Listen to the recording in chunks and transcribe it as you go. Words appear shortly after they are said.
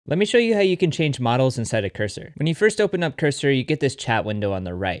Let me show you how you can change models inside of Cursor. When you first open up Cursor, you get this chat window on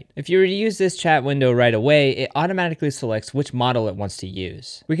the right. If you were to use this chat window right away, it automatically selects which model it wants to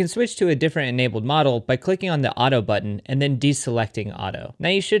use. We can switch to a different enabled model by clicking on the Auto button and then deselecting Auto. Now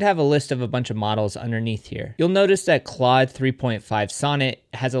you should have a list of a bunch of models underneath here. You'll notice that Claude 3.5 Sonnet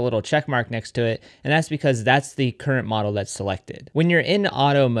has a little check mark next to it, and that's because that's the current model that's selected. When you're in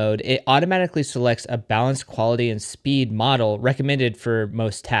Auto mode, it automatically selects a balanced quality and speed model recommended for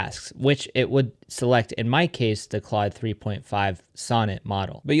most tasks, which it would select, in my case, the Claude 3.5 Sonnet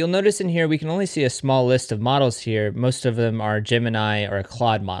model. But you'll notice in here, we can only see a small list of models here. Most of them are Gemini or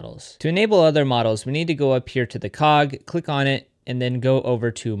Claude models. To enable other models, we need to go up here to the cog, click on it, and then go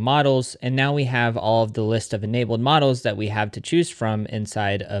over to models. And now we have all of the list of enabled models that we have to choose from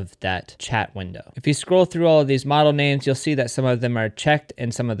inside of that chat window. If you scroll through all of these model names, you'll see that some of them are checked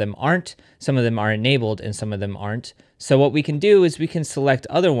and some of them aren't. Some of them are enabled and some of them aren't. So what we can do is we can select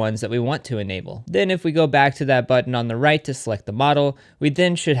other ones that we want to enable. Then if we go back to that button on the right to select the model, we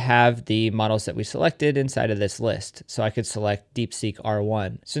then should have the models that we selected inside of this list. So I could select DeepSeek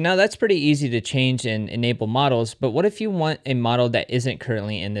R1. So now that's pretty easy to change and enable models, but what if you want a model that isn't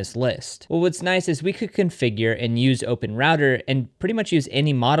currently in this list? Well, what's nice is we could configure and use OpenRouter and pretty much use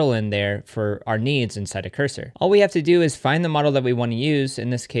any model in there for our needs inside of Cursor. All we have to do is find the model that we want to use.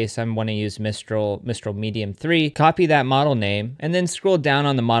 In this case, I want to use Mistral Medium 3, copy that model name, and then scroll down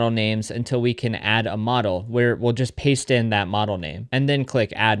on the model names until we can add a model, where we'll just paste in that model name and then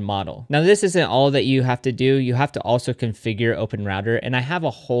click add model. Now this isn't all that you have to do. You have to also configure OpenRouter, and I have a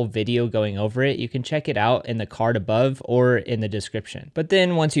whole video going over it. You can check it out in the card above or in the description. But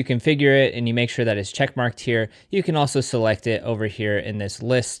then once you configure it and you make sure that it's checkmarked here, you can also select it over here in this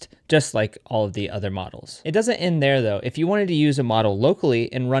list, just like all of the other models. It doesn't end there though. If you wanted to use a model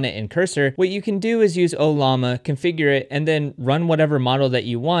locally and run it in Cursor, what you can do is use Ollama, configure it, and then run whatever model that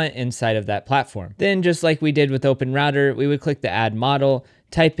you want inside of that platform. Then just like we did with OpenRouter, we would click the add model,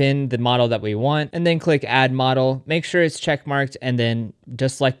 type in the model that we want, and then click add model, make sure it's checkmarked, and then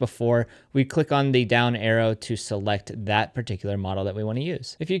just like before, we click on the down arrow to select that particular model that we want to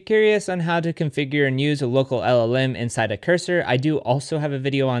use. If you're curious on how to configure and use a local LLM inside a Cursor, I do also have a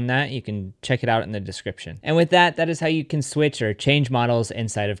video on that. You can check it out in the description. And with that, that is how you can switch or change models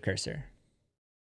inside of Cursor.